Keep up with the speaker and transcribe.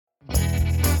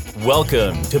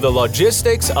Welcome to the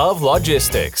Logistics of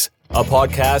Logistics, a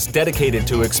podcast dedicated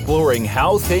to exploring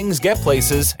how things get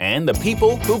places and the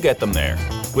people who get them there.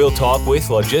 We'll talk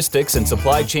with logistics and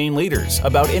supply chain leaders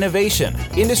about innovation,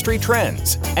 industry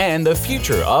trends, and the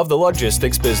future of the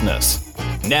logistics business.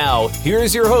 Now,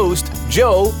 here's your host,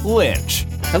 Joe Lynch.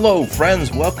 Hello,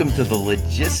 friends. Welcome to the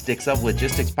Logistics of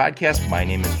Logistics podcast. My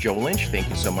name is Joe Lynch. Thank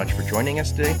you so much for joining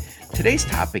us today. Today's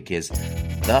topic is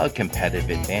the competitive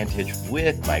advantage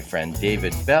with my friend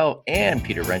David Bell and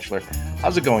Peter Rentschler.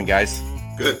 How's it going, guys?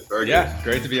 Good. Very good. Yeah,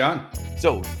 great to be on.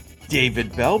 So,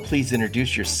 David Bell, please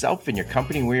introduce yourself and your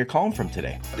company and where you're calling from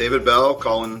today. David Bell,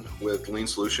 calling with Lean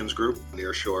Solutions Group,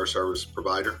 nearshore service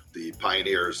provider, the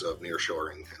pioneers of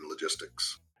nearshoring and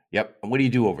logistics. Yep. And what do you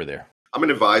do over there? I'm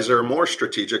an advisor, more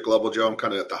strategic level, Joe. I'm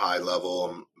kind of at the high level.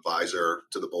 I'm advisor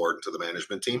to the board and to the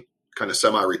management team. Kind of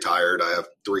semi-retired. I have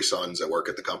 3 sons that work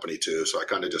at the company too. So I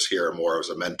kind of just hear more as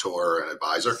a mentor and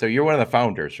advisor. So you're one of the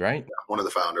founders, right? Yeah, one of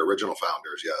the original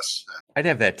founders, yes. I'd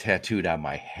have that tattooed on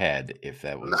my head if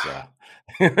that was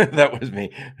that was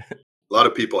me. A lot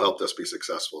of people helped us be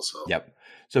successful. So Yep.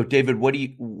 So David, what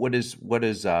does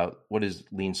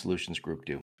Lean Solutions Group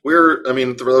do? For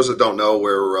those that don't know,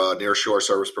 we're a nearshore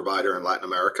service provider in Latin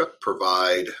America,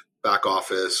 provide back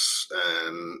office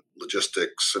and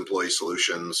logistics, employee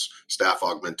solutions, staff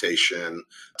augmentation,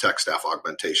 tech staff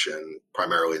augmentation,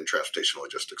 primarily in the transportation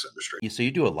logistics industry. So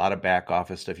you do a lot of back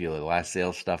office stuff, you do a lot of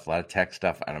sales stuff, a lot of tech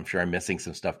stuff, and I'm sure I'm missing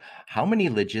some stuff. How many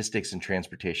logistics and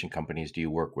transportation companies do you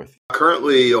work with?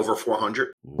 Currently over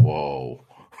 400. Whoa.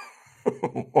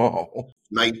 Whoa.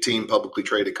 19 publicly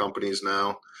traded companies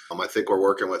now. I think we're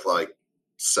working with like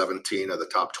 17 of the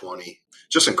top 20.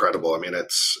 Just incredible. I mean,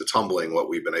 it's humbling what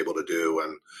we've been able to do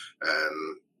and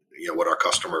what our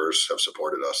customers have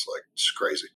supported us. Like, it's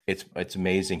crazy. It's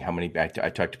amazing how many I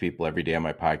talk to people every day on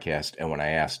my podcast, and when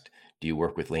I asked, do you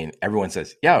work with Lean? Everyone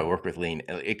says, yeah, I work with Lean.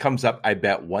 It comes up, I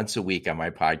bet, once a week on my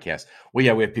podcast. Well,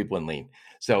 yeah, we have people in Lean.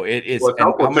 So it is. Well, it's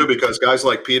helpful too, because guys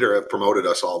like Peter have promoted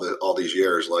us all these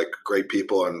years, like great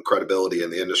people and credibility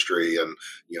in the industry. And,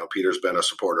 Peter's been a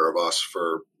supporter of us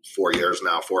for 4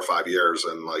 or 5 years.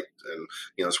 And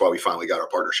that's why we finally got our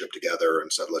partnership together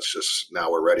and said, now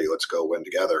we're ready. Let's go win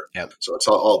together. Yep. So it's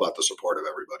all about the support of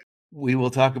everybody. We will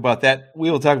talk about that.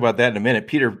 We will talk about that in a minute.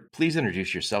 Peter, please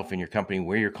introduce yourself and your company,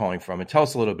 where you're calling from, and tell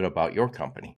us a little bit about your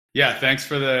company. Yeah, thanks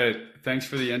for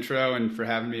the intro and for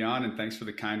having me on, and thanks for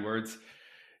the kind words,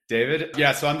 David.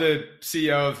 Yeah, so I'm the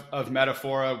CEO of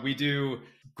Metaphora. We do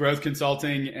growth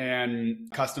consulting and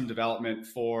custom development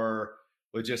for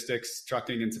logistics,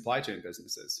 trucking, and supply chain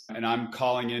businesses. And I'm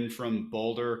calling in from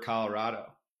Boulder, Colorado.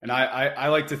 And I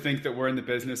like to think that we're in the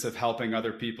business of helping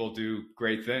other people do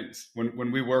great things.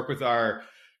 When we work with our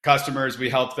customers,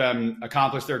 we help them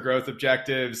accomplish their growth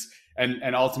objectives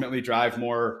and ultimately drive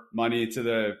more money to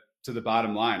the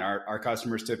bottom line. Our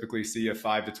customers typically see a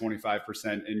 5 to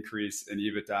 25% increase in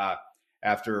EBITDA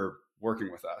after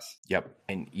working with us. Yep.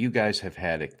 And you guys have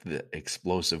had the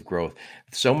explosive growth.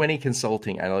 So many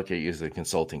consulting, I look at you as a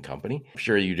consulting company. I'm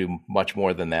sure you do much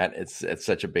more than that. It's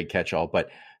such a big catch-all,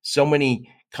 but so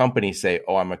many companies say,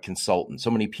 oh, I'm a consultant. So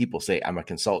many people say I'm a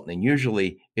consultant. And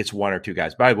usually it's 1 or 2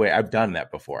 guys. By the way, I've done that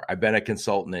before. I've been a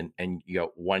consultant and you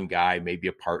got 1 guy, maybe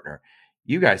a partner.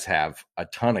 You guys have a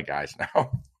ton of guys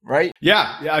now, right?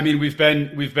 Yeah. I mean, we've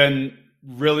been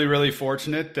really, really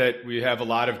fortunate that we have a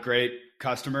lot of great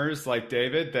customers like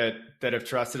David that have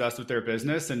trusted us with their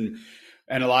business. And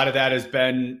a lot of that has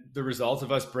been the result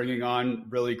of us bringing on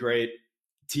really great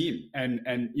team. And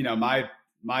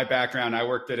my background, I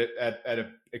worked at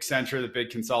Accenture, the big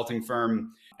consulting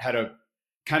firm, had a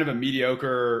kind of a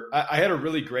mediocre, I had a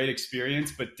really great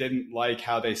experience, but didn't like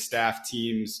how they staff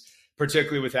teams,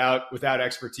 particularly without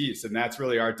expertise. And that's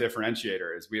really our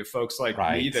differentiator is we have folks like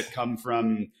me that come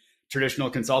from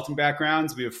traditional consulting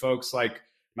backgrounds. We have folks like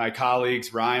my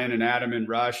colleagues, Ryan and Adam and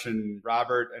Rush and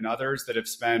Robert and others that have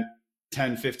spent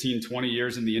 10, 15, 20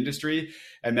 years in the industry.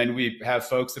 And then we have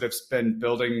folks that have been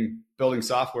building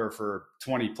software for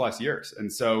 20 plus years.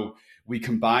 And so we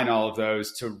combine all of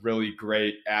those to really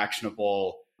great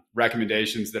actionable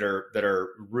recommendations that are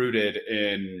rooted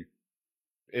in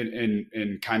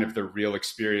kind of the real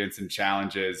experience and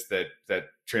challenges that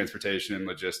transportation and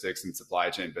logistics and supply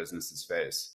chain businesses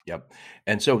face. Yep.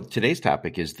 And so today's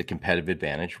topic is the competitive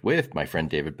advantage with my friend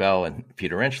David Bell and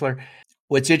Peter Rentschler.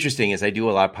 What's interesting is I do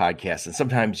a lot of podcasts, and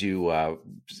sometimes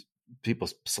people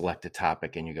select a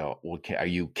topic and you go, well, are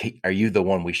you the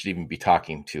one we should even be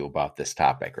talking to about this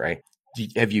topic, right?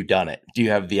 Have you done it? Do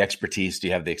you have the expertise? Do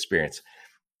you have the experience?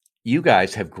 You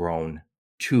guys have grown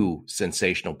 2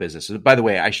 sensational businesses. By the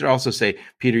way, I should also say,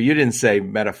 Peter, you didn't say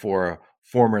Metaphora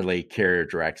formerly Carrier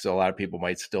Direct. So a lot of people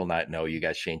might still not know you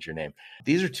guys changed your name.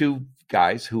 These are two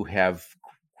guys who have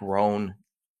grown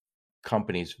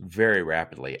companies very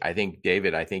rapidly. I think,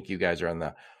 David, you guys are on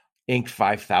the Inc.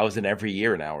 5,000 every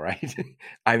year now, right?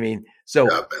 I mean, so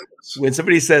when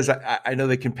somebody says, I know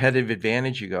the competitive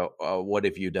advantage, you go, oh, what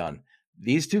have you done?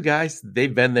 These two guys,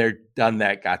 they've been there, done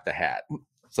that, got the hat.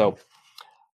 So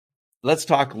let's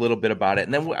talk a little bit about it.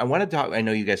 And then I want to talk, I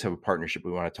know you guys have a partnership.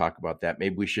 We want to talk about that.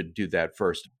 Maybe we should do that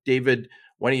first. David,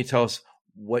 why don't you tell us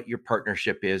what your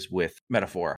partnership is with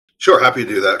Metafora? Sure, happy to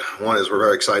do that. One is we're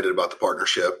very excited about the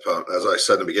partnership. As I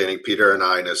said in the beginning, Peter and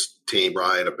I and his team,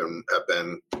 Ryan, have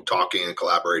been talking and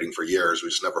collaborating for years. We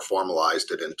just never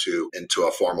formalized it into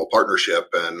a formal partnership.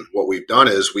 And what we've done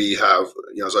is we have,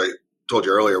 as I told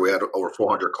you earlier, we had over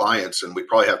 400 clients, and we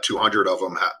probably have 200 of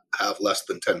them have less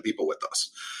than 10 people with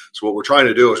us. So what we're trying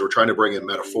to do is we're trying to bring in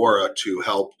Metafora to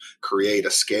help create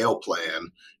a scale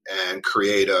plan and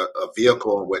create a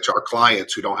vehicle in which our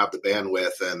clients who don't have the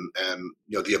bandwidth and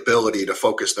the ability to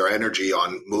focus their energy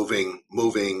on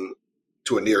moving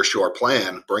to a nearshore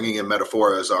plan, bringing in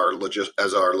Metafora as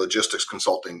our logistics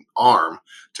consulting arm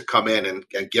to come in and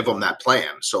give them that plan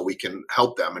so we can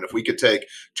help them. And if we could take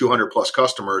 200 plus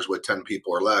customers with 10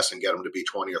 people or less and get them to be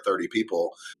 20 or 30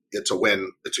 people, it's a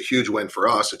win. It's a huge win for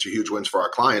us. It's a huge win for our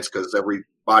clients because every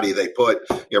body they put,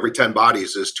 every 10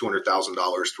 bodies is $200,000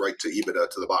 right to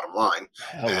EBITDA to the bottom line.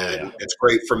 It's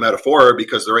great for Metafora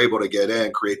because they're able to get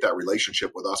in, create that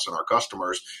relationship with us and our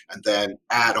customers, and then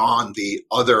add on the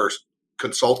other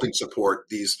consulting support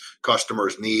these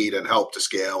customers need and help to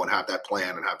scale and have that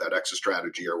plan and have that exit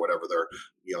strategy or whatever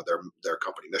their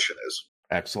company mission is.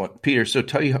 Excellent. Peter, so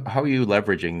tell you, how are you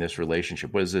leveraging this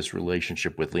relationship? What does this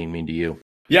relationship with Lean mean to you?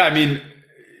 Yeah, I mean,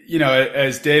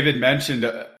 as David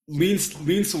mentioned, Lean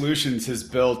Solutions has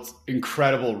built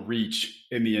incredible reach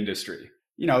in the industry.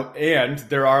 And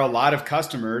there are a lot of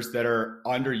customers that are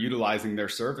underutilizing their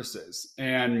services.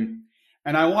 And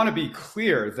I want to be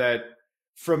clear that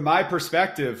from my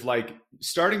perspective, like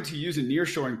starting to use a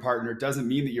nearshoring partner doesn't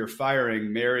mean that you're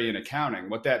firing Mary in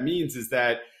accounting. What that means is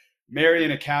that Mary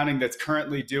in accounting that's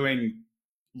currently doing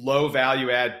low value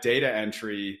add data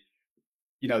entry,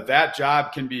 that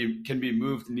job can be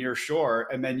moved near shore,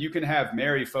 and then you can have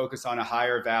Mary focus on a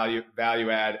higher value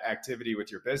add activity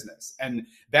with your business. And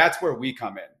that's where we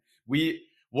come in.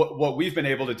 What we've been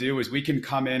able to do is we can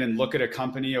come in and look at a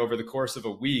company over the course of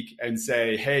a week and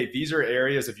say, hey, these are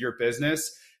areas of your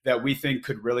business that we think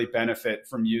could really benefit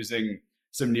from using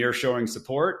some nearshoring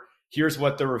support. Here's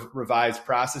what the revised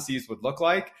processes would look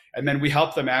like. And then we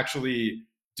help them actually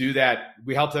do that.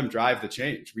 We help them drive the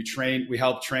change. We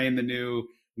help train the new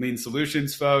Lean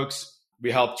Solutions folks. We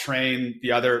help train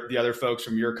the other folks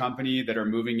from your company that are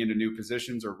moving into new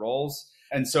positions or roles.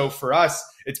 And so for us,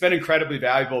 it's been incredibly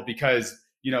valuable because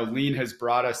Lean has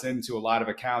brought us into a lot of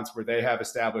accounts where they have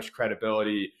established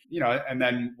credibility, and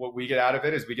then what we get out of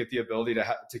it is we get the ability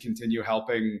to continue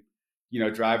helping,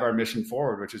 drive our mission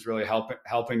forward, which is really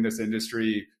helping this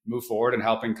industry move forward and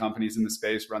helping companies in the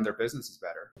space run their businesses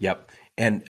better. Yep.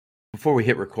 And before we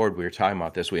hit record, we were talking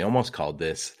about this. We almost called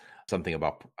this something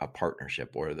about a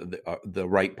partnership or the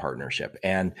right partnership.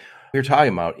 And we were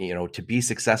talking about, to be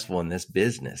successful in this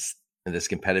business, and this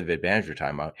competitive advantage you're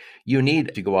talking about, you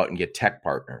need to go out and get tech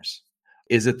partners.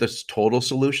 Is it the total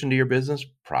solution to your business?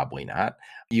 Probably not.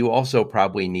 You also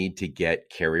probably need to get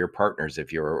carrier partners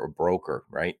if you're a broker,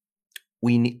 right?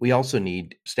 We also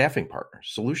need staffing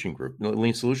partners, solution group.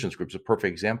 Lean Solutions Group is a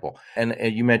perfect example. And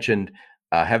you mentioned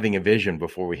having a vision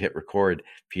before we hit record,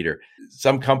 Peter.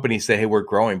 Some companies say, hey, we're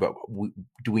growing, but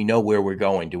do we know where we're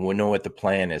going? Do we know what the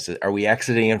plan is? Are we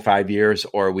exiting in 5 years,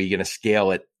 or are we going to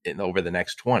scale it over the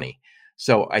next 20?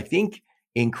 So I think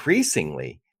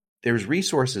increasingly there's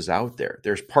resources out there.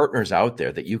 There's partners out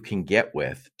there that you can get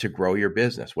with to grow your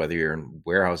business, whether you're in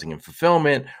warehousing and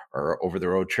fulfillment or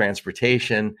over-the-road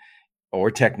transportation or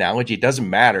technology. It doesn't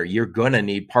matter. You're going to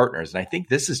need partners. And I think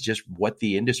this is just what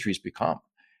the industry's become.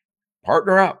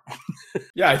 Partner up.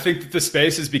 Yeah, I think that the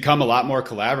space has become a lot more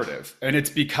collaborative. And it's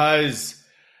because,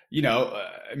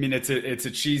 it's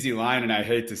a cheesy line and I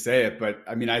hate to say it, but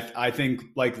I think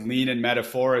like Lean and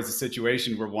Metafora is a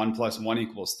situation where 1 +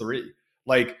 1 = 3.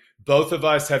 Like both of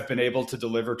us have been able to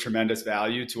deliver tremendous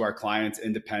value to our clients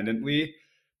independently.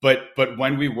 But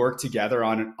when we work together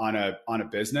on a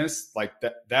business, like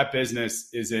that business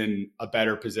is in a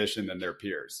better position than their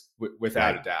peers,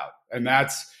 without a doubt. And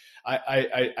that's,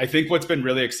 I think what's been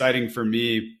really exciting for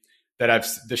me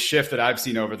the shift that I've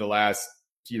seen over the last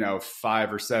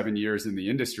 5 or 7 years in the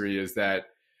industry is that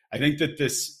I think that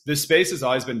this space has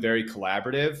always been very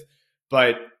collaborative,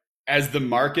 but as the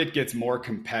market gets more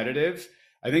competitive,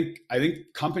 I think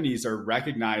companies are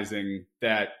recognizing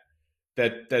that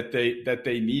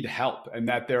they need help, and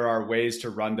that there are ways to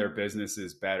run their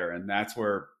businesses better. And that's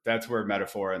where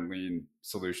Metaphor and Lean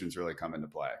solutions really come into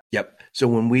play. Yep. So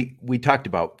when we talked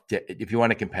about, if you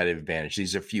want a competitive advantage,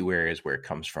 these are a few areas where it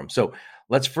comes from. So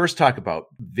let's first talk about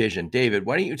vision. David,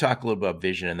 why don't you talk a little about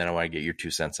vision, and then I want to get your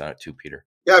 2 cents on it too, Peter.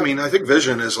 Yeah, I mean, I think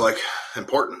vision is like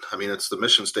important. I mean, it's the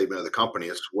mission statement of the company.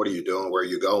 It's what are you doing? Where are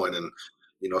you going? And,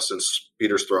 since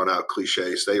Peter's thrown out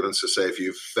cliche statements to say, if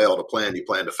you fail to plan, you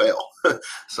plan to fail.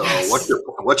 So yes.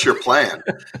 What's your plan?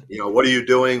 What are you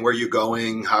doing? Where are you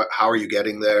going? How are you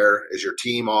getting there? Is your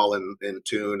team all in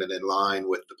tune and in line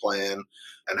with the plan?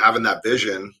 And having that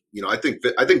vision, I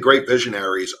think great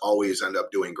visionaries always end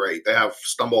up doing great. They have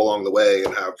stumble along the way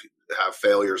and have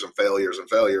failures and failures and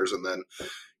failures. And then,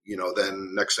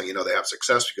 then next thing you know, they have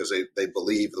success because they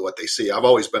believe what they see. I've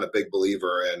always been a big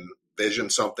believer in vision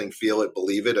something, feel it,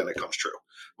 believe it, and it comes true.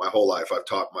 My whole life, I've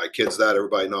taught my kids that.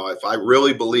 Everybody know if I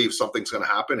really believe something's going to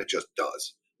happen, it just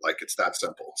does. Like, it's that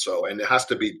simple. So, and it has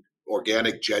to be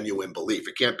organic, genuine belief.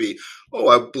 It can't be,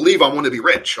 I believe I want to be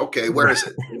rich. Okay, where is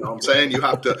it? You know what I'm saying? You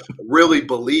have to really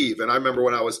believe. And I remember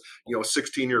when I was,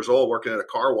 16 years old working at a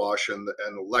car wash, and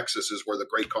Lexuses were the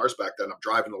great cars back then. I'm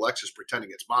driving the Lexus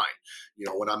pretending it's mine.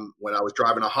 When I was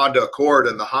driving a Honda Accord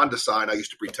and the Honda sign, I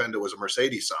used to pretend it was a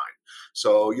Mercedes sign.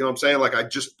 So, what I'm saying? Like, I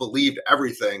just believed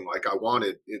everything like I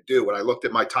wanted it to do. When I looked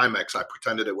at my Timex, I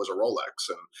pretended it was a Rolex,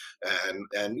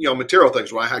 and material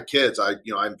things. When I had kids, I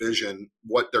envisioned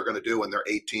what they're going to do when they're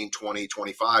 18, 20,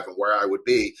 25, and where I would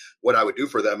be, what I would do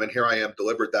for them. And here I am,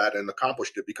 delivered that and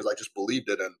accomplished it because I just believed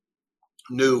it and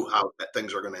knew how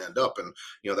things are going to end up. And,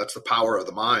 that's the power of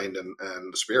the mind and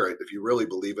the spirit. If you really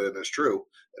believe it and it's true,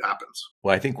 it happens.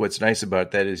 Well, I think what's nice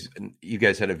about that is you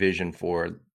guys had a vision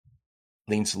for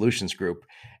Lean Solutions Group,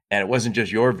 and it wasn't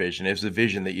just your vision. It was the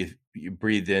vision that you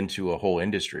breathed into a whole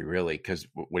industry, really, because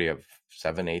what do you have,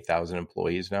 7,000-8,000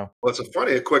 employees now? Well, it's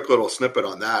a quick little snippet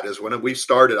on that is when we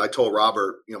started, I told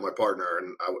Robert, my partner,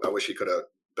 and I wish he could have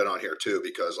been on here too,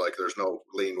 because there's no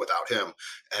Lean without him.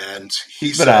 And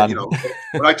he said,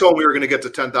 when I told him we were going to get to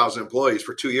 10,000 employees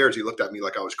for 2 years, he looked at me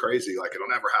like I was crazy. Like, it'll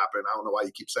never happen. I don't know why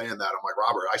you keep saying that. I'm like,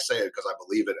 Robert, I say it because I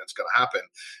believe it and it's going to happen.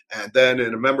 And then,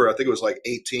 and remember, I think it was like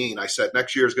 18, I said,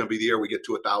 next year is going to be the year we get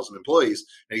to 1,000 employees.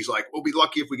 And he's like, we'll be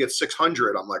lucky if we get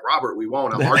 600. I'm like, Robert, we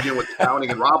won't. I'm arguing with accounting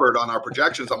and Robert on our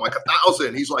projections. I'm like,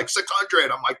 1,000. He's like,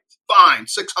 600. I'm like, fine,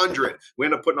 600. We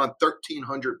ended up putting on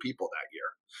 1,300 people that year.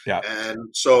 Yeah. And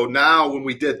so now when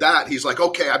we did that, he's like,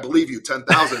 okay, I believe you,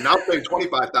 10,000. Now I'm saying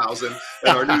 25,000.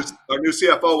 And our new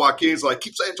CFO, Joaquin's like,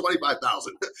 keep saying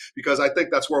 25,000, because I think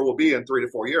that's where we'll be in 3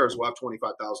 to 4 years. We'll have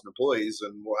 25,000 employees,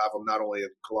 and we'll have them not only in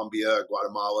Colombia,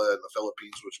 Guatemala, and the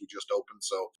Philippines, which we just opened.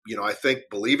 So, I think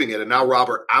believing it. And now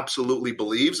Robert absolutely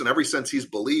believes. And ever since he's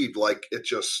believed,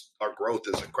 our growth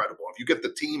is incredible. If you get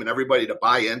the team and everybody to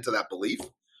buy into that belief,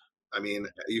 I mean,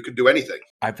 you could do anything.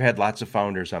 I've had lots of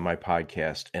founders on my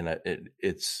podcast, and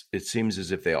it seems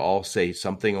as if they all say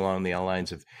something along the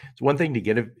lines of, it's one thing to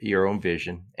get your own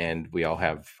vision, and we all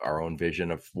have our own vision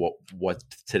of what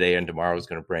today and tomorrow is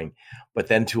going to bring, but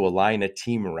then to align a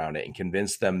team around it and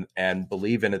convince them and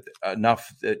believe in it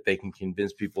enough that they can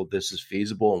convince people this is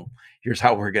feasible, and here's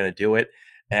how we're going to do it,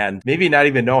 and maybe not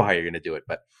even know how you're going to do it,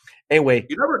 but anyway,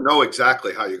 you never know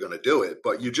exactly how you're going to do it,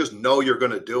 but you just know you're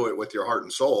going to do it with your heart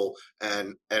and soul.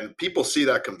 And people see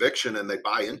that conviction and they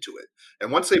buy into it.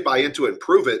 And once they buy into it and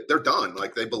prove it, they're done.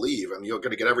 Like, they believe, and you're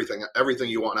going to get everything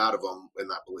you want out of them in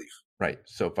that belief. Right.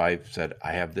 So if I said,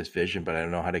 I have this vision, but I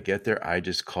don't know how to get there, I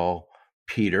just call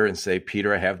Peter and say,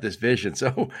 Peter, I have this vision.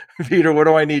 So Peter, what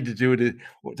do I need to do to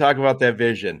talk about that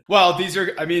vision? Well, I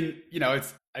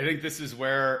think this is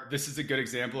a good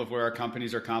example of where our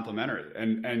companies are complementary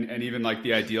and even like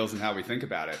the ideals and how we think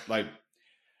about it. Like,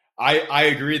 I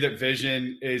agree that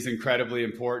vision is incredibly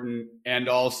important. And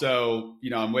also,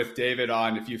 I'm with David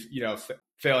on, if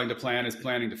failing to plan is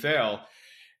planning to fail.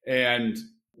 And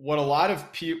what a lot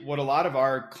of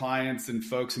our clients and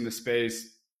folks in the space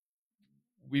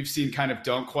we've seen kind of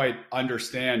don't quite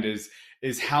understand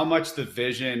is how much the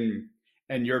vision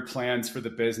and your plans for the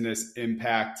business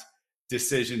impact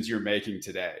decisions you're making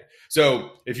today.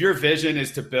 So if your vision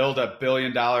is to build $1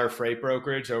 billion freight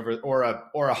brokerage or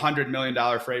 $100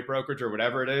 million freight brokerage or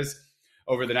whatever it is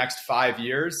over the next 5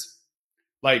 years,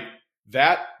 like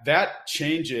that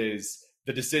changes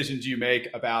the decisions you make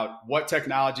about what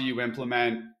technology you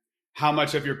implement, how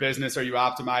much of your business are you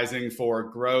optimizing for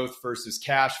growth versus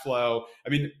cash flow. I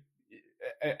mean,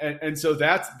 and so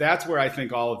that's where I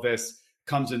think all of this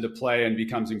comes into play and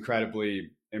becomes incredibly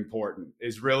important,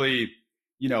 is really,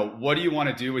 what do you want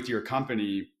to do with your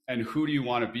company? and who do you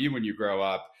want to be when you grow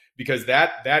up? Because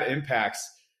that impacts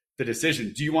the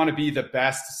decision. Do you want to be the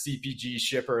best CPG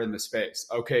shipper in the space?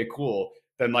 Okay, cool.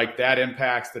 Then like that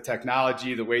impacts the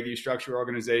technology, the way that you structure your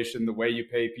organization, the way you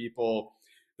pay people,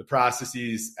 the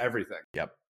processes, everything.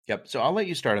 Yep. So I'll let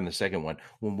you start on the second one.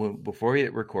 Before we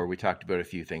hit record, we talked about a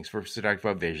few things. First, we talked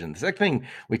about vision. The second thing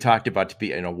we talked about to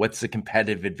be, what's the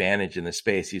competitive advantage in the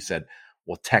space? You said,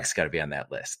 well, tech's got to be on that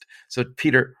list. So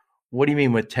Peter, what do you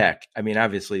mean with tech? I mean,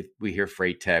 obviously we hear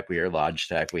freight tech, we hear lodge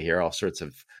tech, we hear all sorts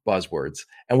of buzzwords.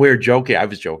 And we were joking. I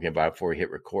was joking about it before we hit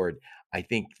record. I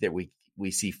think that we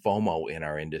see FOMO in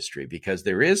our industry because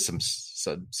there is some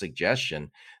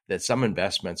suggestion that some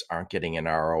investments aren't getting an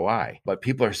ROI, but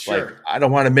people are like, I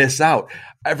don't want to miss out.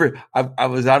 I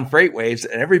was on FreightWaves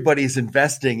and everybody's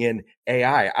investing in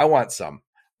AI. I want some.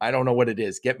 I don't know what it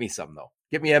is. Get me some though.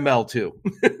 Get me ML too.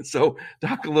 So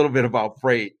talk a little bit about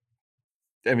freight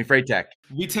tech.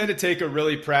 We tend to take a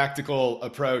really practical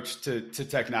approach to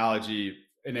technology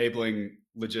enabling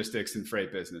logistics and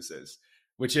freight businesses,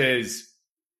 which is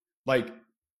like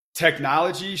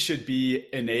technology should be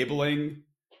enabling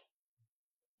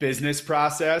business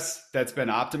process that's been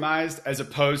optimized as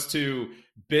opposed to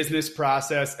business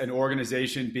process and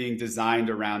organization being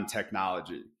designed around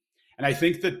technology. And I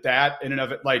think that in and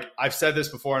of it, like I've said this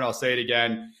before and I'll say it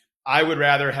again, I would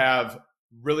rather have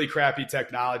really crappy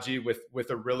technology with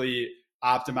a really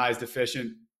optimized,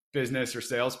 efficient business or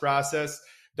sales process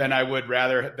than I would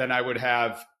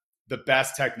have the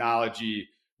best technology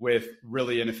with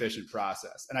really inefficient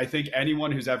process. And I think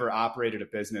anyone who's ever operated a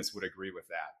business would agree with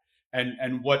that.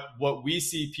 And what we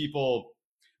see people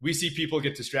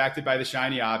get distracted by the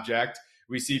shiny object.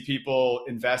 We see people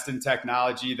invest in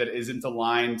technology that isn't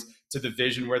aligned to the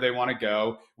vision where they want to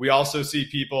go. We also see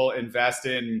people invest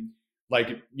in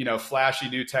flashy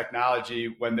new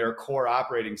technology when their core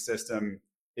operating system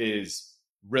is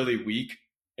really weak.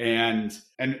 And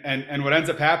what ends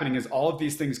up happening is all of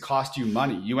these things cost you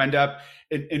money. You end up,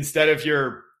 instead of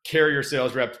your carrier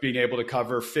sales reps being able to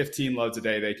cover 15 loads a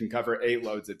day, they can cover 8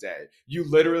 loads a day. You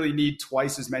literally need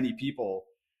twice as many people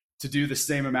to do the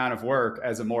same amount of work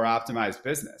as a more optimized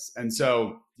business. And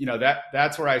so,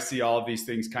 that's where I see all of these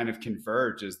things kind of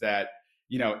converge, is that,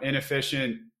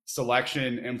 inefficient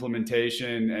selection,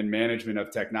 implementation, and management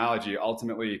of technology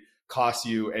ultimately costs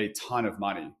you a ton of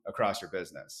money across your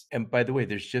business. And by the way,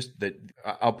 there's just that,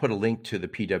 I'll put a link to the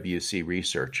PwC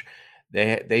research.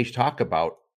 They talk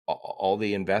about all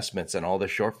the investments and all the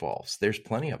shortfalls. There's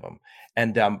plenty of them.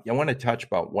 And I want to touch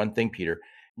about one thing, Peter,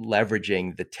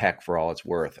 leveraging the tech for all it's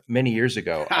worth. Many years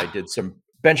ago, I did some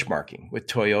benchmarking with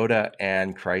Toyota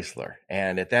and Chrysler.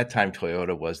 And at that time,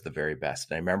 Toyota was the very best.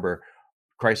 And I remember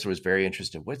Chrysler was very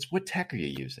interested. What tech are you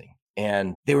using?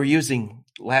 And they were using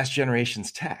last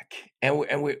generation's tech. And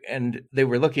they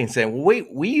were looking and saying, well, wait,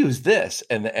 we use this.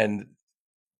 And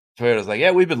Toyota's like,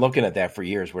 yeah, we've been looking at that for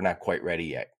years. We're not quite ready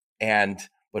yet.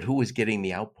 But who was getting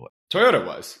the output? Toyota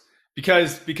was,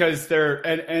 because they're,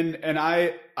 and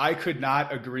I could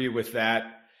not agree with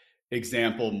that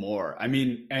example more. I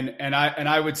mean, and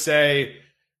I would say,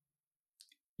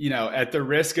 at the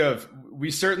risk of, we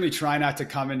certainly try not to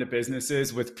come into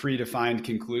businesses with predefined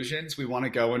conclusions. We want to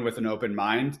go in with an open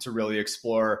mind to really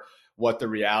explore what the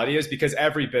reality is, because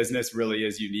every business really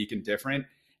is unique and different.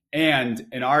 And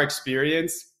in our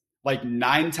experience, like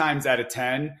 9 times out of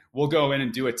 10, we'll go in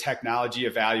and do a technology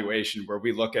evaluation where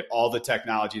we look at all the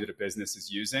technology that a business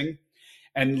is using.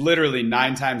 And literally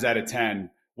 9 times out of 10,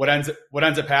 what ends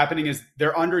up happening is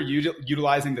they're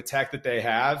underutilizing the tech that they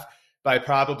have by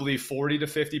probably 40 to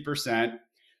 50%.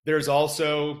 There's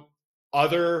also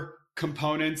other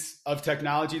components of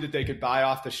technology that they could buy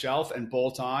off the shelf and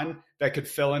bolt on that could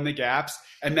fill in the gaps.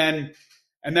 And then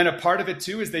a part of it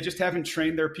too is they just haven't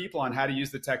trained their people on how to use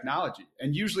the technology.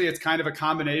 And usually it's kind of a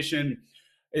combination.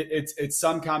 It's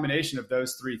some combination of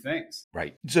those 3 things.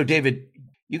 Right. So David,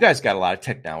 you guys got a lot of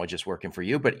technologists working for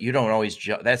you, but you don't always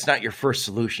jump. That's not your first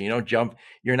solution. You don't jump.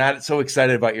 You're not so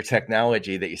excited about your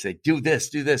technology that you say, do this,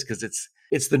 because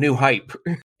it's the new hype.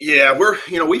 Yeah,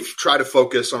 we've tried to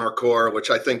focus on our core, which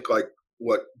I think like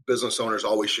what business owners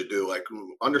always should do, like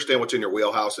understand what's in your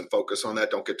wheelhouse and focus on that.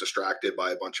 Don't get distracted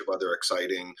by a bunch of other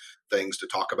exciting things to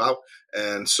talk about.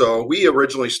 And so we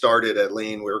originally started at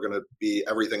Lean. We were going to be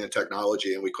everything in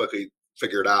technology, and we quickly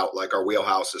figured out like our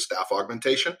wheelhouse is staff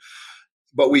augmentation.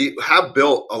 But we have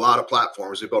built a lot of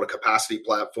platforms. We built a capacity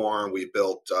platform. We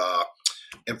built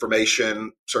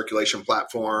information circulation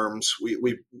platforms.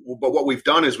 But what we've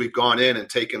done is we've gone in and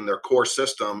taken their core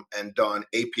system and done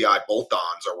API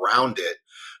bolt-ons around it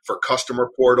for customer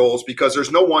portals, because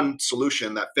there's no one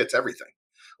solution that fits everything.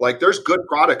 Like there's good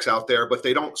products out there, but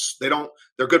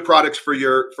they're good products for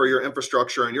your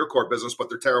infrastructure and your core business, but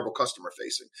they're terrible customer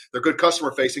facing. They're good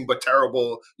customer facing, but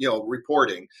terrible,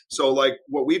 reporting. So like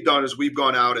what we've done is we've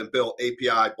gone out and built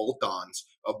API bolt-ons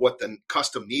of what the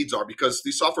custom needs are, because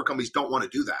these software companies don't want to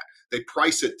do that. They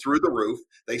price it through the roof.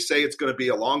 They say it's going to be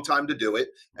a long time to do it.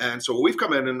 And so we've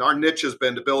come in, and our niche has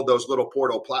been to build those little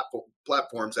portal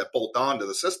platforms that bolt on to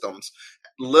the systems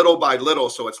little by little,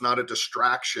 so it's not a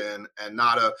distraction and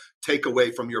not a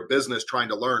takeaway from your business trying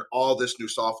to learn all this new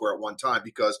software at one time,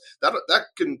 because that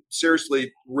can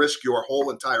seriously risk your whole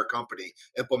entire company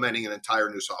implementing an entire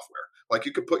new software. Like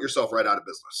you could put yourself right out of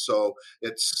business. So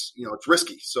it's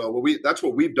risky. So that's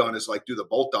what we've done is like do the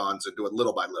bolt-ons and do it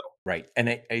little by little. Right. And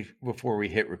I before we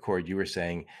hit record, you were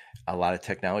saying a lot of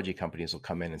technology companies will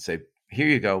come in and say, here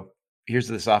you go. Here's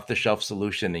this off-the-shelf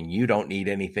solution, and you don't need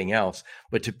anything else.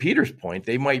 But to Peter's point,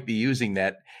 they might be using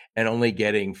that and only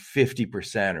getting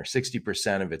 50% or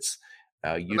 60% of its.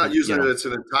 Not using it in its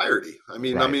entirety.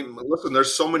 Listen,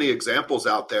 there's so many examples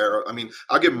out there. I mean,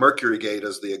 I'll give MercuryGate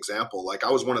as the example. Like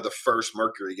I was one of the first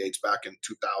MercuryGates back in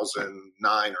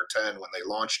 2009 or 10 when they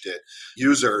launched it,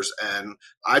 users, and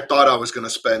I thought I was going to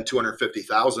spend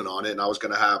 $250,000 on it, and I was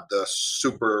going to have the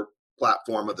super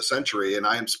platform of the century, and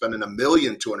I am spending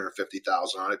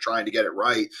 $1,250,000 on it, trying to get it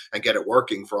right and get it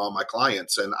working for all my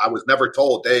clients. And I was never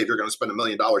told, Dave, you're going to spend $1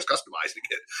 million customizing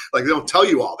it. Like they don't tell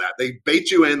you all that. They bait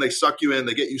you in, they suck you in,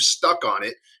 they get you stuck on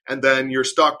it, and then you're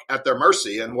stuck at their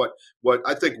mercy. And what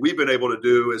I think we've been able to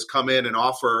do is come in and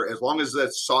offer, as long as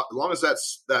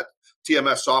that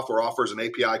TMS software offers an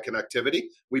API connectivity,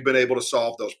 we've been able to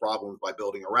solve those problems by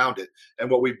building around it. And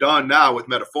what we've done now with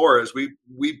Metaphora is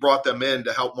we brought them in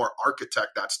to help more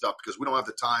architect that stuff, because we don't have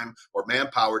the time or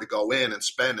manpower to go in and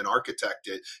spend and architect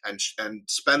it and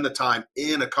spend the time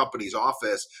in a company's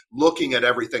office looking at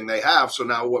everything they have. So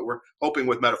now what we're hoping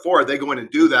with Metaphora, they go in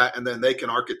and do that, and then they can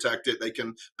architect it. They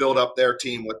can build up their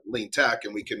team with lean tech,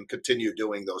 and we can continue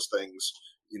doing those things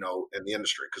in the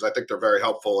industry, because I think they're very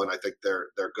helpful, and I think they're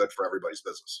good for everybody's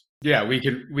business. Yeah, we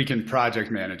can project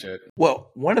manage it.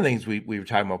 Well, one of the things we were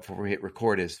talking about before we hit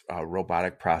record is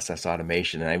robotic process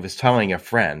automation. And I was telling a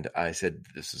friend, I said,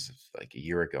 this is like a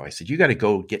year ago, I said, you got to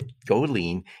go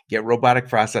lean, get robotic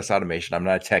process automation. I'm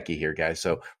not a techie here, guys,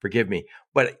 so forgive me.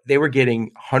 But they were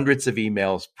getting hundreds of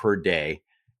emails per day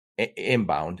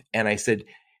inbound. And I said,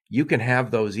 you can have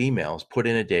those emails put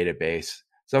in a database.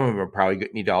 Some of them probably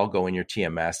need to all go in your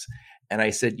TMS. And I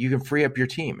said, you can free up your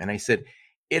team. And I said,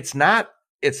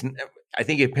 I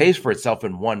think it pays for itself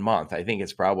in 1 month. I think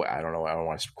it's probably, I don't know, I don't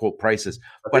want to quote prices.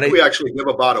 I think we actually give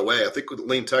a bot away. I think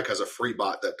Lean Tech has a free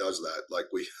bot that does that. Like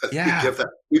we give that.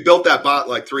 We built that bot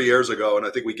like 3 years ago, and I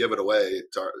think we give it away.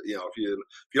 If you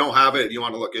don't have it, you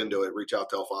want to look into it, reach out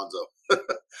to Alfonso. But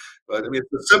I mean, it's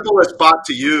the simplest bot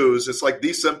to use. It's like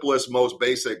the simplest, most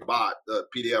basic bot, the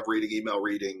PDF reading, email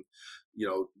reading,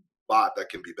 bot that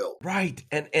can be built. Right.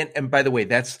 And by the way,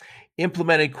 that's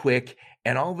implemented quick.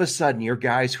 And all of a sudden, your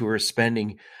guys who are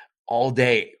spending all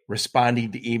day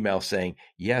responding to email saying,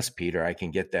 yes, Peter, I can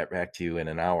get that back to you in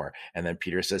an hour. And then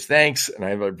Peter says, thanks. And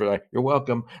I'm like, you're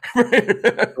welcome.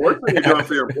 The worst thing you're doing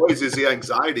for your employees is the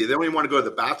anxiety. They don't even want to go to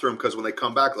the bathroom, because when they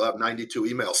come back, they'll have 92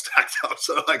 emails stacked up.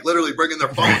 So like literally bringing their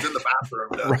phones in the bathroom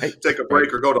to take a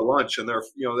break or go to lunch. And they're,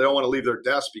 they don't want to leave their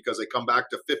desk because they come back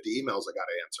to 50 emails they got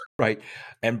to answer. Right.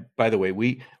 And by the way,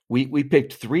 we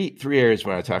picked three areas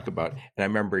we want to talk about. And I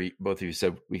remember both of you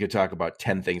said we could talk about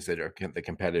 10 things that are the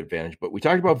competitive advantage, but we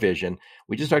talked about vision.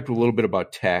 We just talked a little bit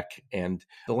about tech. And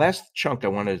the last chunk I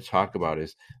wanted to talk about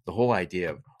is the whole idea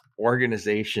of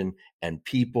organization and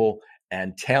people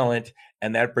and talent.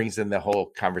 And that brings in the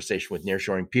whole conversation with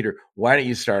nearshoring. Peter, why don't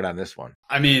you start on this one?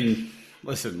 I mean,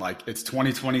 listen, like it's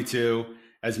 2022.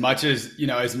 As much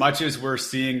as we're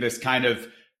seeing this kind of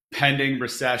pending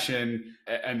recession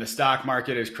and the stock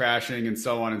market is crashing and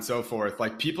so on and so forth,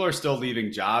 like people are still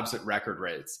leaving jobs at record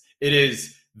rates. It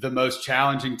is the most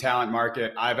challenging talent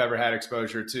market I've ever had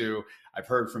exposure to. I've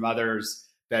heard from others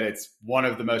that it's one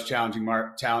of the most challenging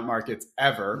talent markets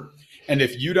ever. And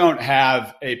if you don't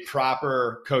have a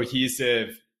proper,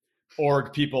 cohesive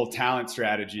org people talent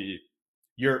strategy,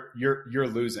 you're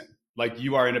losing. Like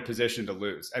you are in a position to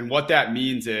lose. And what that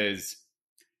means is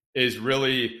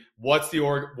really what's the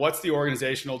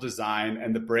organizational design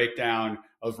and the breakdown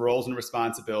of roles and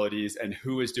responsibilities and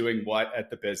who is doing what at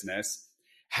the business.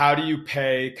 How do you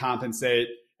pay, compensate,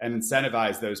 and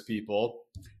incentivize those people?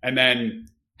 And then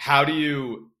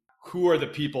who are the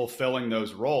people filling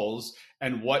those roles?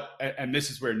 And this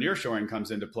is where nearshoring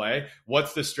comes into play.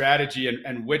 What's the strategy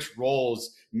and which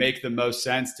roles make the most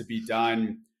sense to be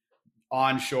done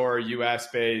onshore US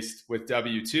based with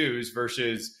W-2s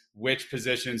versus which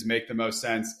positions make the most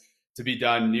sense to be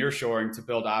done nearshoring to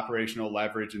build operational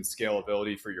leverage and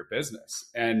scalability for your business.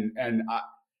 And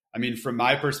I mean, from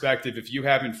my perspective, if you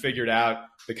haven't figured out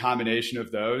the combination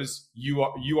of those, you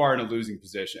are in a losing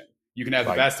position. You can have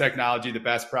the best technology, the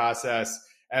best process,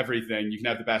 everything. You can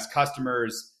have the best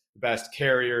customers, the best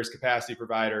carriers, capacity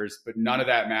providers, but none of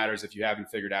that matters if you haven't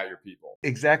figured out your people.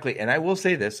 Exactly. And I will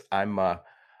say this, I'm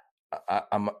one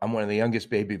of the youngest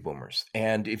baby boomers.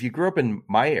 And if you grew up in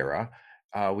my era,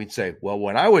 we'd say, well,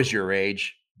 when I was your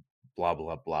age, blah,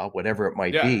 blah, blah, whatever it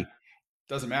might be.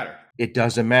 Doesn't matter. It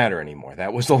doesn't matter anymore.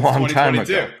 That was a long time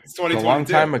ago. It's 2022. A long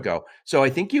time ago. So I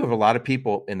think you have a lot of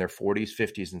people in their 40s,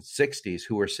 50s, and 60s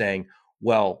who are saying,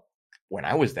 well, when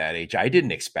I was that age, I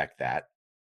didn't expect that.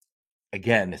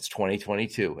 Again, it's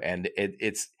 2022. And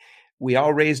we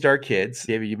all raised our kids.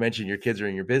 David, you mentioned your kids are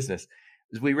in your business.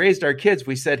 As we raised our kids,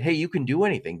 we said, hey, you can do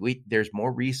anything. There's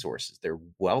more resources. They're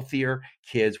wealthier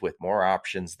kids with more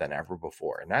options than ever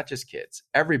before. And not just kids,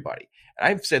 everybody. And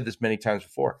I've said this many times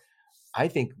before. I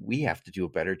think we have to do a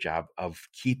better job of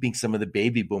keeping some of the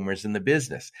baby boomers in the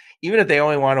business. Even if they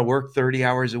only want to work 30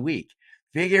 hours a week,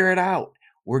 figure it out.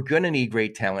 We're going to need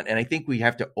great talent. And I think we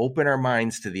have to open our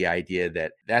minds to the idea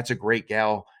that that's a great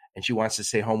gal and she wants to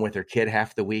stay home with her kid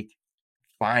half the week.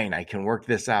 Fine, I can work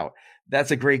this out.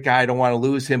 That's a great guy. I don't want to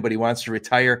lose him, but he wants to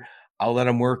retire. I'll let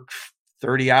him work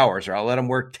 30 hours or I'll let him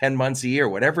work 10 months a year,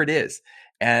 whatever it is.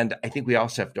 And I think we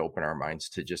also have to open our minds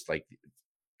to just like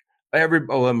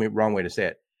wrong way to say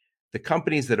it. The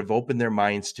companies that have opened their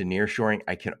minds to nearshoring,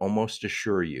 I can almost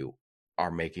assure you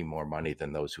are making more money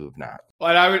than those who have not. Well,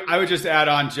 and I would just add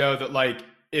on, Joe, that like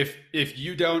if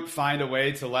you don't find a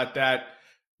way to let that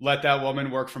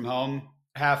woman work from home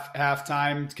half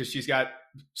time because she's got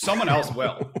someone else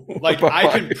will. Like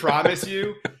I can promise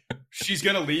you she's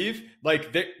going to leave.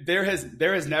 Like there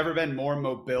has never been more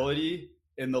mobility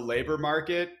in the labor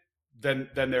market than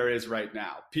there is right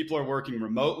now. People are working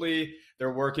remotely.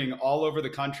 They're working all over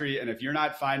the country. And if you're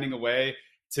not finding a way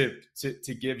to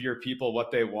give your people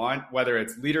what they want, whether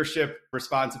it's leadership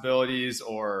responsibilities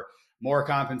or more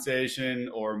compensation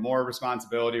or more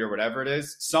responsibility or whatever it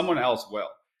is, someone else will.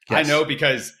 Yes. I know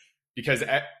because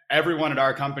everyone at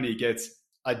our company gets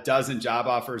a dozen job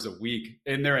offers a week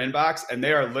in their inbox, and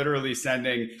they are literally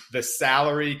sending the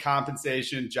salary,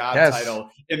 compensation, job title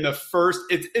in the first.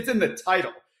 It's in the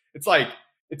title. It's like,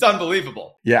 it's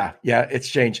unbelievable. Yeah, it's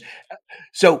changed.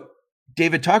 So,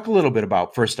 David, talk a little bit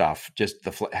about, first off, just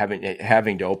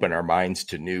having to open our minds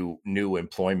to new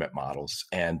employment models,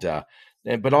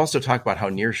 but also talk about how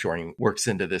nearshoring works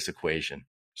into this equation.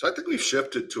 So I think we've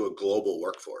shifted to a global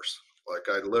workforce.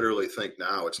 Like I literally think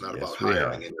now it's not about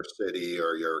hiring in your city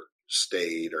or your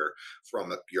state or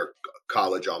from your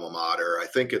college alma mater. I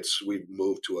think we've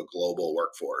moved to a global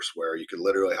workforce where you can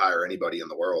literally hire anybody in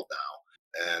the world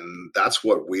now. And that's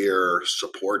what we're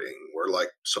supporting. We're like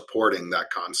supporting that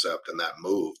concept and that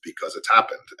move because it's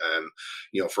happened.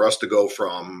 And, for us to go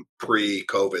from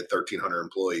pre-COVID 1,300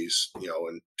 employees,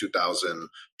 in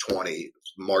 2020,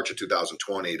 March of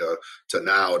 2020 to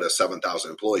now to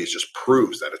 7,000 employees just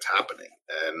proves that it's happening.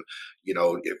 And,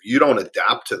 if you don't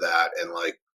adapt to that and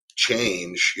like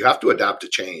change, you have to adapt to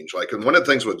change. Like, and one of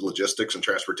the things with logistics and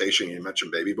transportation, you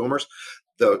mentioned baby boomers,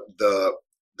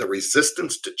 the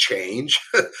resistance to change,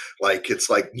 like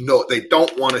it's like, no, they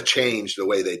don't want to change the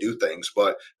way they do things,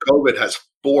 but COVID has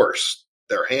forced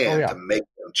their hand to make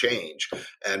them change.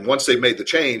 And once they've made the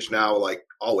change, now, like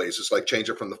always, it's like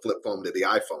changing from the flip phone to the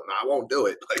iPhone. I won't do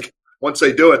it. Like once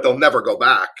they do it, they'll never go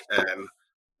back. And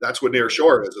that's what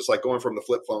nearshore is. It's like going from the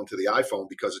flip phone to the iPhone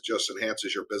because it just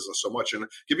enhances your business so much. And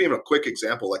give you a quick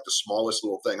example, like the smallest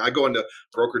little thing. I go into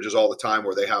brokerages all the time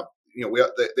where they have,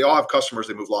 they all have customers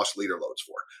they move lost leader loads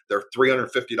for. They're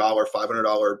 $350,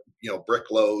 $500, brick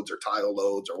loads or tile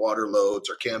loads or water loads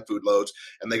or canned food loads.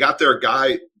 And they got their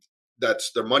guy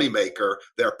that's their moneymaker.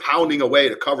 They're pounding away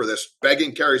to cover this,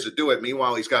 begging carriers to do it.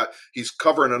 Meanwhile, he's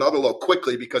covering another load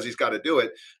quickly because he's got to do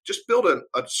it. Just build a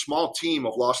small team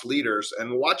of lost leaders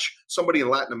and watch somebody in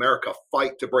Latin America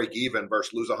fight to break even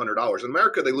versus lose $100. In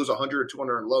America, they lose 100 or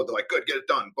 200 in load. They're like, good, get it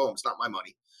done. Boom, it's not my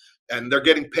money. And they're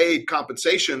getting paid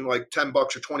compensation like $10 or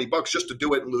 $20 just to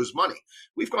do it and lose money.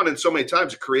 We've gone in so many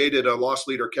times, created a loss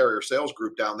leader carrier sales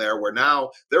group down there where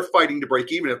now they're fighting to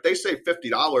break even. If they save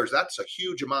 $50, that's a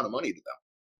huge amount of money to them.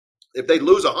 If they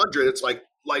lose 100, it's like,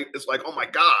 oh my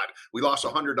God, we lost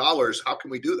 $100. How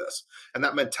can we do this? And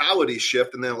that mentality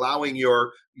shift, and then allowing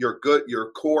your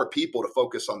core people to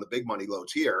focus on the big money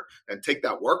loads here and take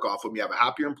that work off them. You have a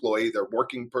happier employee. They're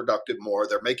working productive more.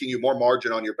 They're making you more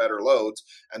margin on your better loads.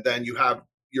 And then you have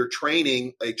you're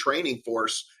training a training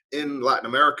force in Latin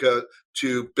America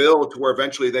to build to where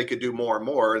eventually they could do more and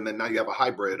more. And then now you have a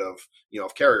hybrid of,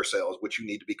 of carrier sales, which you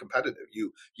need to be competitive.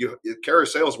 Carrier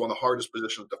sales is one of the hardest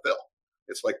positions to fill.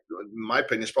 It's like, in my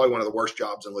opinion, it's probably one of the worst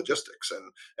jobs in logistics,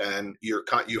 and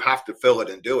you have to fill it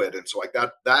and do it. And so like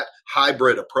that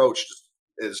hybrid approach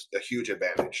is a huge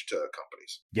advantage to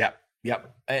companies. Yeah.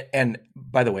 Yep. And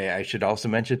by the way, I should also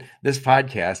mention this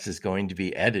podcast is going to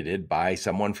be edited by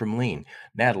someone from Lean,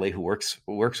 Natalie, who works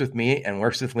with me and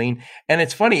works with Lean. And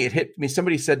it's funny, it hit me.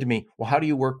 Somebody said to me, well, how do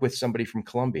you work with somebody from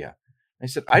Colombia? I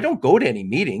said, I don't go to any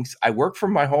meetings. I work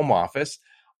from my home office.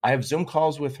 I have Zoom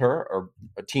calls with her or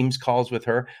Teams calls with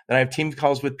her. Then I have Teams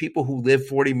calls with people who live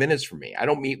 40 minutes from me. I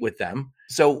don't meet with them.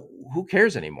 So who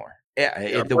cares anymore?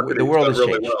 The world has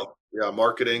changed. Well. Yeah,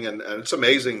 marketing and it's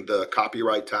amazing the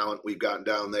copyright talent we've gotten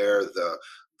down there, the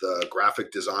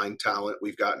graphic design talent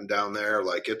we've gotten down there.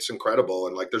 Like, it's incredible.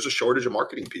 And like, there's a shortage of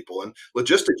marketing people. And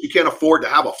logistics, you can't afford to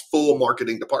have a full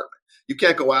marketing department. You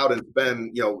can't go out and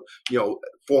spend,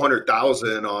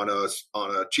 $400,000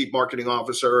 on a chief marketing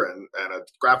officer and a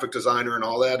graphic designer and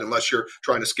all that, unless you're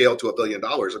trying to scale to $1 billion.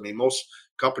 I mean, most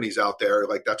companies out there,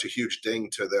 like, that's a huge ding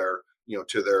to their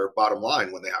bottom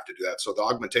line when they have to do that. So the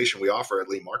augmentation we offer at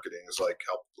Lean Marketing has like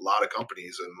helped a lot of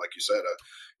companies, and like you said,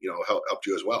 helped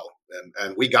you as well.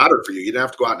 And we got it for you. You didn't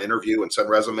have to go out and interview and send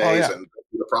resumes and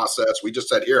do the process. We just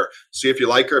said, here, see if you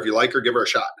like her. If you like her, give her a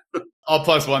shot. I'll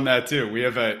plus one that too. We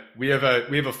have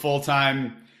a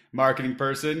full-time marketing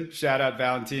person. Shout out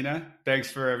Valentina.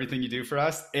 Thanks for everything you do for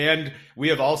us. And we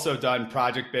have also done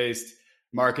project-based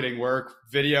marketing work,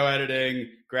 video editing,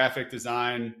 graphic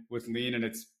design with Lean, and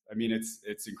it's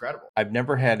incredible. I've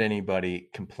never had anybody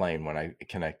complain when I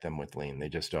connect them with Lean. They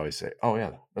just always say, "Oh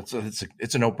yeah,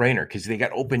 it's a no-brainer," because they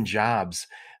got open jobs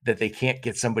that they can't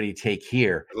get somebody to take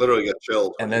here. I literally get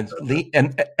chilled. And then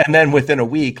and then within a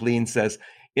week, Lean says,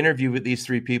 "Interview with these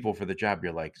 3 people for the job."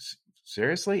 You're like,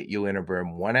 seriously? You interview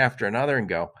them one after another and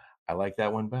go, "I like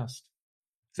that one best."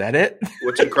 Is that it?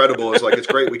 What's incredible is, like, it's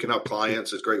great we can help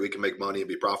clients. It's great we can make money and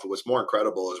be profitable. What's more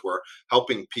incredible is we're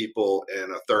helping people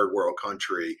in a third world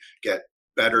country get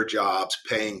better jobs,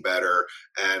 paying better.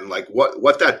 And like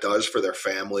what that does for their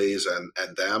families and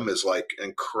them is like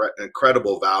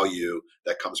incredible value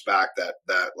that comes back that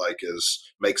like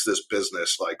makes this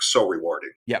business like so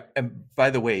rewarding. Yeah. And by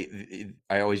the way,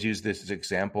 I always use this as an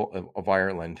example of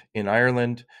Ireland. In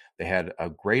Ireland, they had a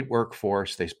great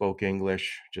workforce. They spoke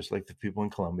English, just like the people in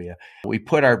Colombia. We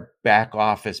put our back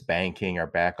office banking, our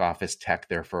back office tech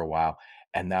there for a while.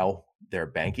 And now they're a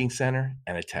banking center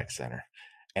and a tech center.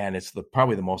 And it's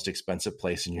probably the most expensive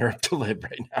place in Europe to live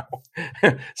right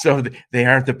now. So they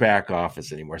aren't the back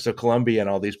office anymore. So Colombia and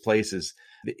all these places,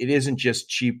 it isn't just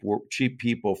cheap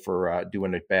people for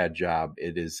doing a bad job.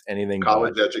 It is anything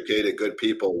college educated, good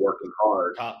people working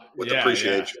hard with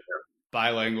appreciation. Yeah.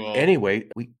 Bilingual. Anyway,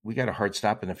 we got a hard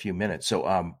stop in a few minutes. So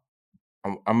I'm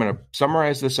going to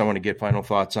summarize this. I want to get final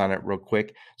thoughts on it real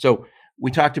quick. So we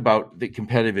talked about the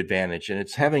competitive advantage, and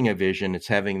it's having a vision, it's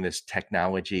having this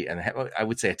technology, and I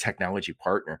would say a technology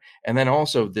partner. And then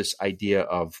also this idea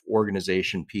of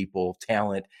organization, people,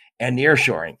 talent, and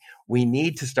nearshoring. We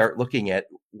need to start looking at,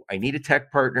 I need a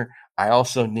tech partner. I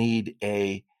also need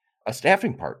a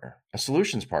staffing partner, a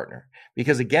solutions partner.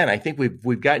 Because again, I think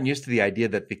we've gotten used to the idea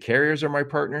that the carriers are my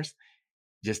partners.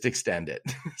 Just extend it.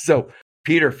 So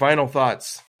Peter, final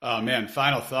thoughts. Oh man,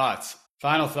 final thoughts.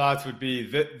 Final thoughts would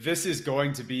be that this is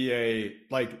going to be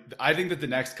I think that the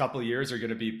next couple of years are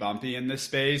going to be bumpy in this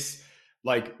space.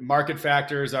 Like, market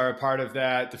factors are a part of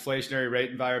that. Deflationary rate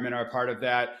environment are a part of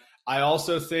that. I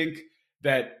also think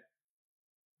that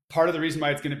part of the reason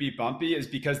why it's going to be bumpy is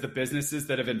because the businesses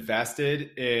that have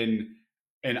invested in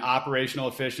operational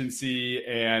efficiency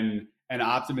and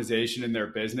optimization in their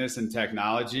business and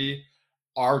technology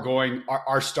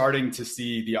are starting to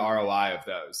see the ROI of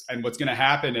those. And what's going to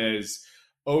happen is,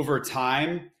 over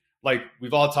time, like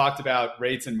we've all talked about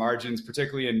rates and margins,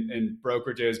 particularly in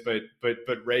brokerages, but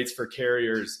rates for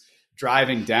carriers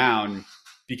driving down,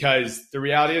 because the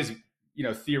reality is,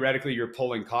 theoretically you're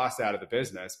pulling costs out of the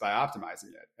business by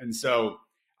optimizing it. And so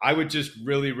I would just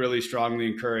really, really strongly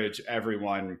encourage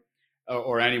everyone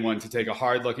or anyone to take a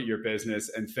hard look at your business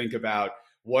and think about,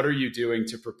 what are you doing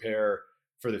to prepare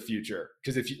for the future?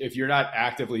 Because if you're not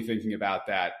actively thinking about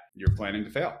that, you're planning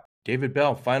to fail. David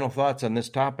Bell, final thoughts on this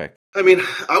topic. I mean,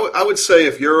 I would say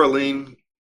if you're a Lean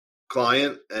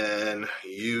client and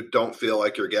you don't feel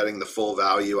like you're getting the full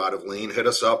value out of Lean, hit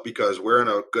us up, because we're in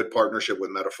a good partnership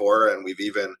with Metaphor, and we've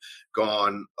even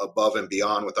gone above and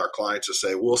beyond with our clients to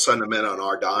say we'll send them in on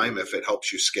our dime if it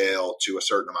helps you scale to a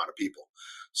certain amount of people.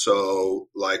 So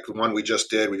like the one we just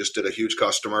did a huge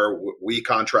customer. We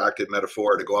contracted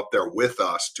Metaphora to go up there with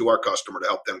us to our customer to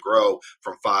help them grow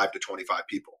from 5 to 25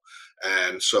 people.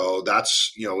 And so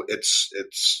that's,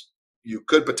 it's you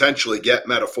could potentially get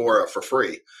Metaphora for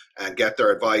free and get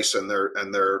their advice and their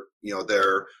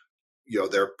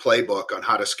playbook on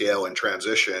how to scale and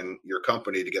transition your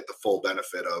company to get the full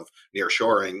benefit of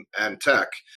nearshoring and tech.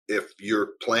 If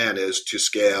your plan is to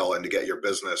scale and to get your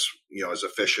business, as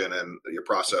efficient and your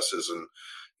processes and,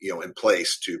 in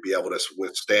place to be able to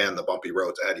withstand the bumpy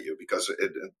roads ahead of you, because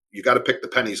you got to pick the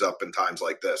pennies up in times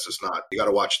like this. You got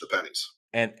to watch the pennies.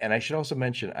 And I should also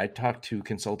mention, I talk to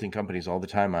consulting companies all the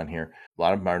time on here. A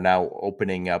lot of them are now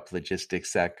opening up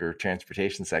logistics sector,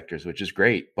 transportation sectors, which is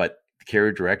great. But the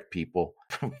Carrier Direct people,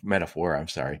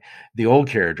 the old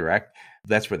Carrier Direct,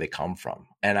 that's where they come from.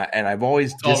 And I've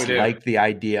always disliked the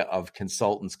idea of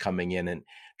consultants coming in and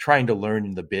trying to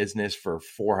learn the business for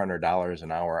 $400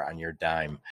 an hour on your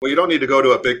dime. Well, you don't need to go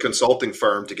to a big consulting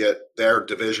firm to get their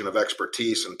division of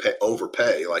expertise and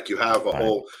overpay. Like you have a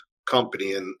whole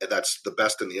company and that's the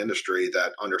best in the industry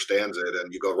that understands it,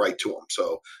 and you go right to them.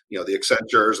 So, the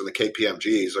Accentures and the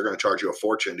KPMGs, they're going to charge you a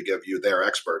fortune to give you their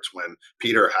experts when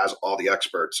Peter has all the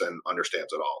experts and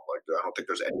understands it all. Like, I don't think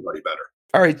there's anybody better.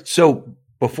 All right. So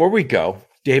before we go,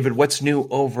 David, what's new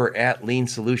over at Lean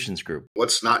Solutions Group?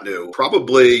 What's not new?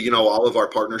 Probably, all of our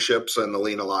partnerships and the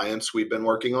Lean Alliance we've been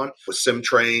working on with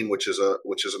SimTrain, which is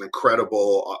an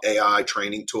incredible AI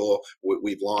training tool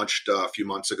we've launched a few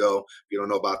months ago. If you don't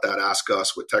know about that, ask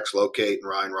us with Tex Locate and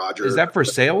Ryan Rogers. Is that for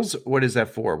sales? What is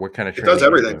that for? What kind of training? It does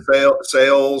everything.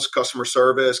 Sales, customer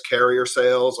service, carrier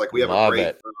sales. Like we have a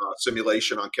great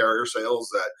simulation on carrier sales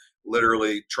that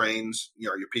literally trains,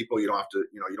 your people. You don't have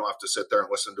to sit there and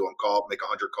listen to them make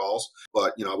 100 calls,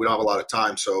 but, we don't have a lot of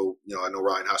time. So, I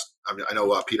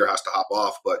know Peter has to hop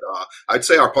off, but I'd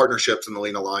say our partnerships in the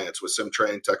Lean Alliance with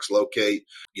SimTrain, Tex Locate,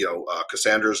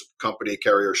 Cassandra's company,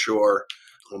 Carrier Shore,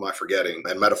 who am I forgetting?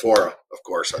 And Metaphora, of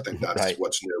course. I think that's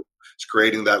what's new. It's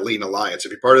creating that Lean Alliance.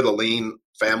 If you're part of the Lean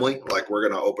family, like we're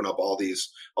going to open up all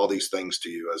these things to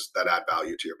you as that add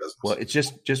value to your business. Well, it's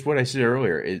just what I said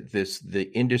earlier.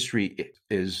 The industry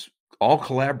is all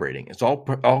collaborating. It's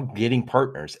all getting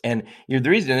partners, and the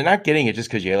reason they're not getting it just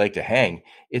because you like to hang.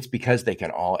 It's because they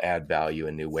can all add value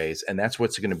in new ways, and that's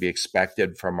what's going to be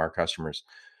expected from our customers.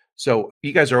 So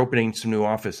you guys are opening some new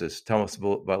offices. Tell us a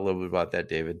little bit about that,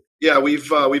 David. Yeah,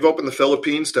 we've opened the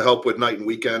Philippines to help with night and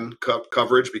weekend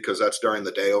coverage because that's during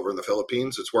the day over in the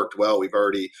Philippines. It's worked well. We've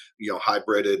already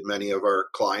hybrided many of our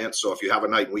clients. So if you have a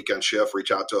night and weekend shift, reach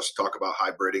out to us to talk about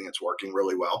hybriding. It's working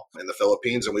really well in the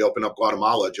Philippines. And we opened up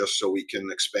Guatemala just so we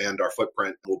can expand our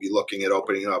footprint. We'll be looking at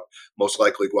opening up most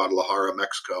likely Guadalajara,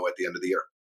 Mexico at the end of the year.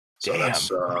 So that's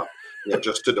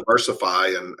just to diversify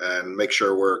and make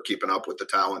sure we're keeping up with the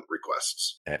talent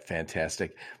requests.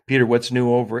 Fantastic. Peter, what's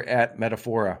new over at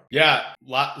Metaphora? Yeah,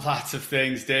 lots of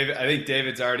things, David. I think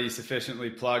David's already sufficiently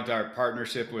plugged our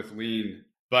partnership with Lean,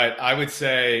 but I would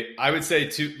say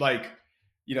two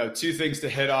things to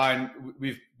hit on.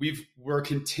 We're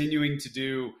continuing to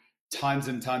do tons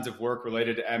and tons of work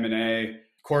related to M&A,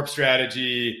 corp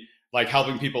strategy, like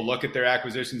helping people look at their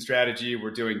acquisition strategy.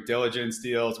 We're doing diligence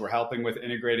deals. We're helping with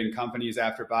integrating companies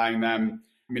after buying them.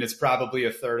 I mean, it's probably a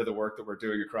third of the work that we're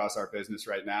doing across our business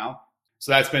right now.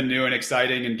 So that's been new and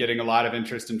exciting and getting a lot of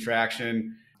interest and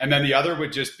traction. And then the other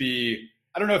would just be,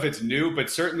 I don't know if it's new, but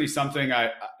certainly something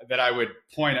that I would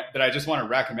point at, that I just want to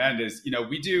recommend is,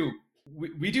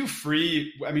 we do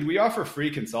free. I mean, we offer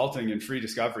free consulting and free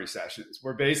discovery sessions.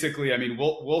 We're basically,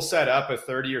 we'll set up a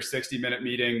 30 or 60 minute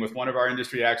meeting with one of our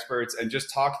industry experts and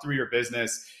just talk through your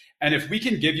business. And if we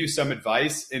can give you some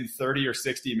advice in 30 or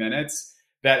 60 minutes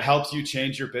that helps you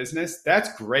change your business,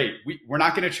 that's great. We're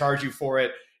not going to charge you for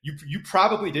it. You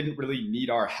probably didn't really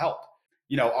need our help.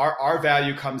 Our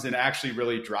value comes in actually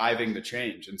really driving the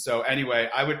change. And so anyway,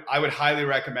 I would highly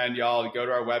recommend y'all go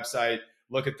to our website,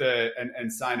 look at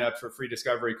and sign up for a free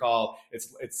discovery call.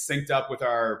 It's synced up with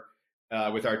our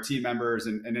team members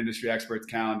and industry experts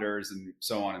calendars and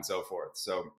so on and so forth.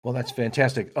 So, well, that's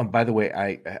fantastic. By the way,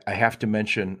 I have to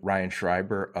mention Ryan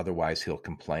Schreiber. Otherwise he'll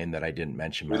complain that I didn't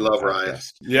mention him. We love Ryan.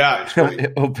 Yeah.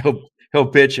 He'll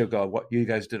bitch. He'll go, "What? You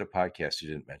guys did a podcast. You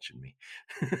didn't mention me."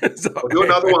 So, we'll do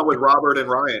another one with Robert and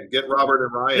Ryan. Get Robert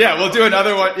and Ryan. Yeah, we'll do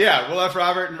another one. Yeah, we'll have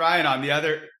Robert and Ryan on the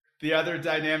other. the other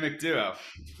dynamic duo.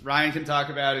 Ryan can talk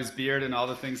about his beard and all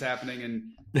the things happening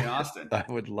in Austin. I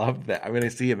would love that. I'm going to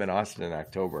see him in Austin in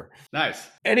October. Nice.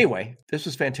 Anyway, this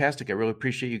was fantastic. I really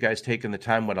appreciate you guys taking the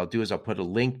time. What I'll do is I'll put a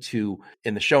link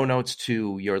in the show notes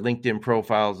to your LinkedIn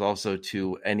profiles, also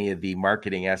to any of the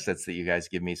marketing assets that you guys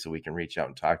give me so we can reach out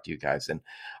and talk to you guys. And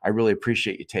I really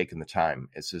appreciate you taking the time.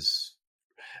 This is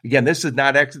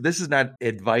not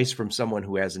advice from someone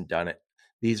who hasn't done it.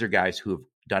 These are guys who have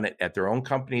done it at their own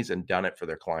companies and done it for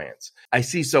their clients. I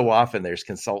see so often there's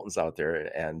consultants out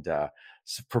there and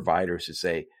providers who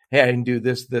say, hey, I can do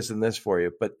this, this, and this for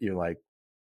you. But you're like,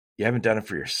 you haven't done it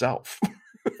for yourself.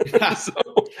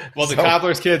 The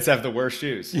cobbler's kids have the worst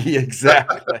shoes.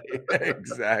 Exactly.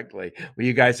 Exactly. Well,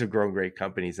 you guys have grown great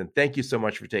companies, and thank you so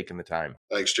much for taking the time.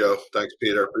 Thanks, Joe. Thanks,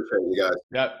 Peter. Appreciate you guys.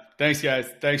 Yep. Thanks, guys.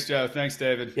 Thanks, Joe. Thanks,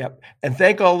 David. Yep. And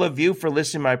thank all of you for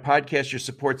listening to my podcast. Your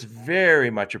support's very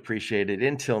much appreciated.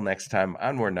 Until next time,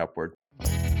 onward and upward.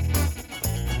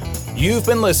 You've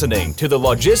been listening to the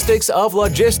Logistics of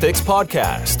Logistics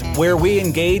podcast, where we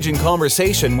engage in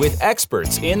conversation with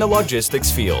experts in the logistics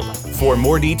field. For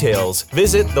more details,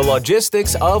 visit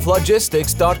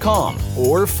thelogisticsoflogistics.com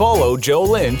or follow Joe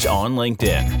Lynch on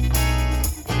LinkedIn.